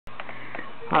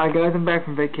Alright guys, I'm back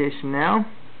from vacation now.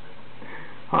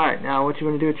 Alright, now what you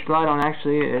want to do with your Liteon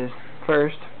actually is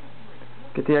first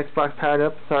get the Xbox powered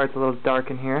up. Sorry it's a little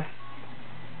dark in here.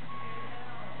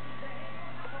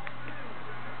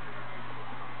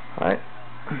 Alright.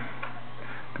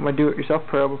 Got my do-it-yourself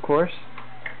probe, of course.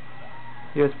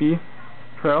 USB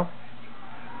Pro.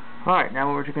 Alright,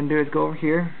 now what you're going to do is go over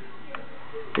here,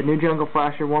 the new Jungle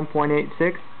Flasher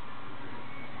 1.86.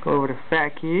 Go over to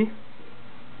phat key.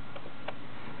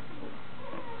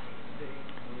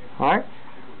 Alright,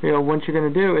 what you're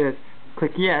going to do is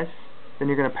click yes, then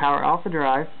you're going to power off the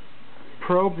drive,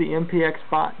 probe the MPX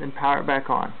spot, then power it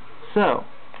back on. So,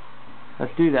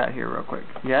 let's do that here real quick.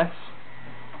 Yes,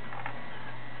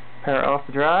 power off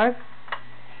the drive,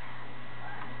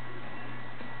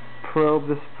 probe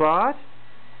the spot,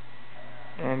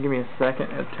 and give me a second,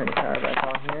 let's turn the power back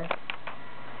on here.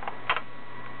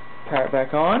 Power it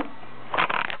back on.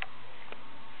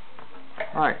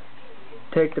 Alright.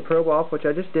 Take the probe off, which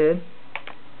I just did.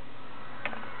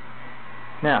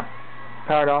 Now,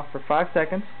 power it off for 5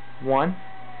 seconds. 1,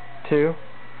 2,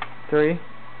 3,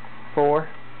 4,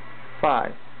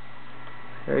 5.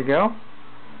 There you go.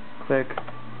 Click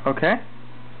OK.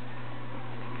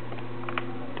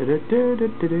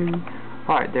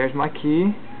 Alright, there's my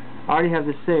key. I already have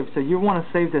this saved, so you want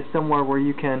to save this somewhere where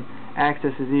you can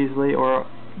access it easily, or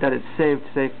that it's saved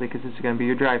safely, because this is going to be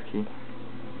your drive key.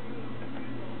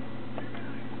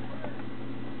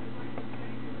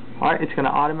 Alright, it's going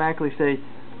to automatically say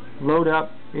load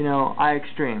up,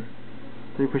 iExtreme.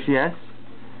 So you push yes.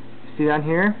 See down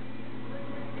here?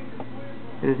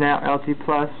 It is now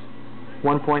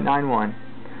LT+1.91.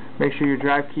 Make sure your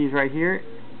drive keys right here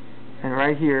and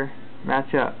right here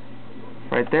match up.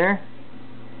 Right there,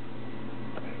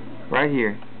 right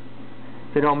here.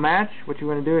 If they don't match, what you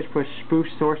want to do is push spoof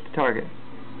source to target.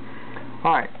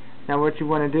 Alright, now what you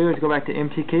want to do is go back to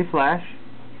MTK Flash.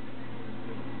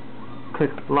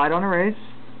 Click Liteon Erase.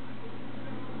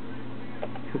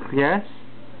 Click yes.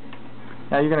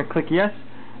 Now you're going to click yes,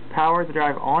 power the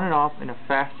drive on and off in a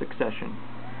fast succession.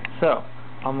 So,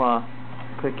 I'm going to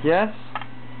click yes,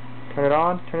 turn it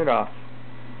on, turn it off.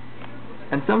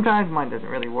 And sometimes mine doesn't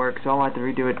really work, so I'll have to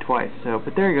redo it twice.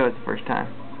 But there you go, the first time.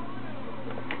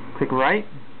 Click right.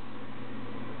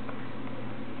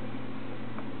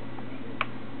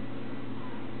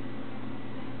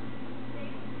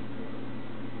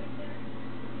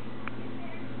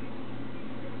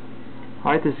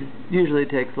 Alright, this usually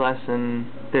takes less than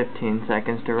 15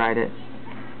 seconds to write it.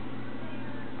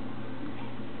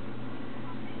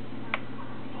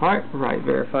 Alright, right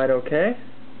verified OK.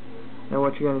 Now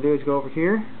what you're going to do is go over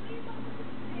here,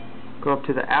 go up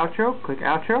to the outro, click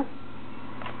outro.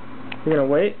 You're going to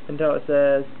wait until it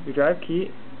says your drive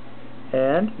key,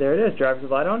 and there it is, drive the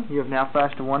Liteon. You have now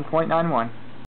flashed to 1.91.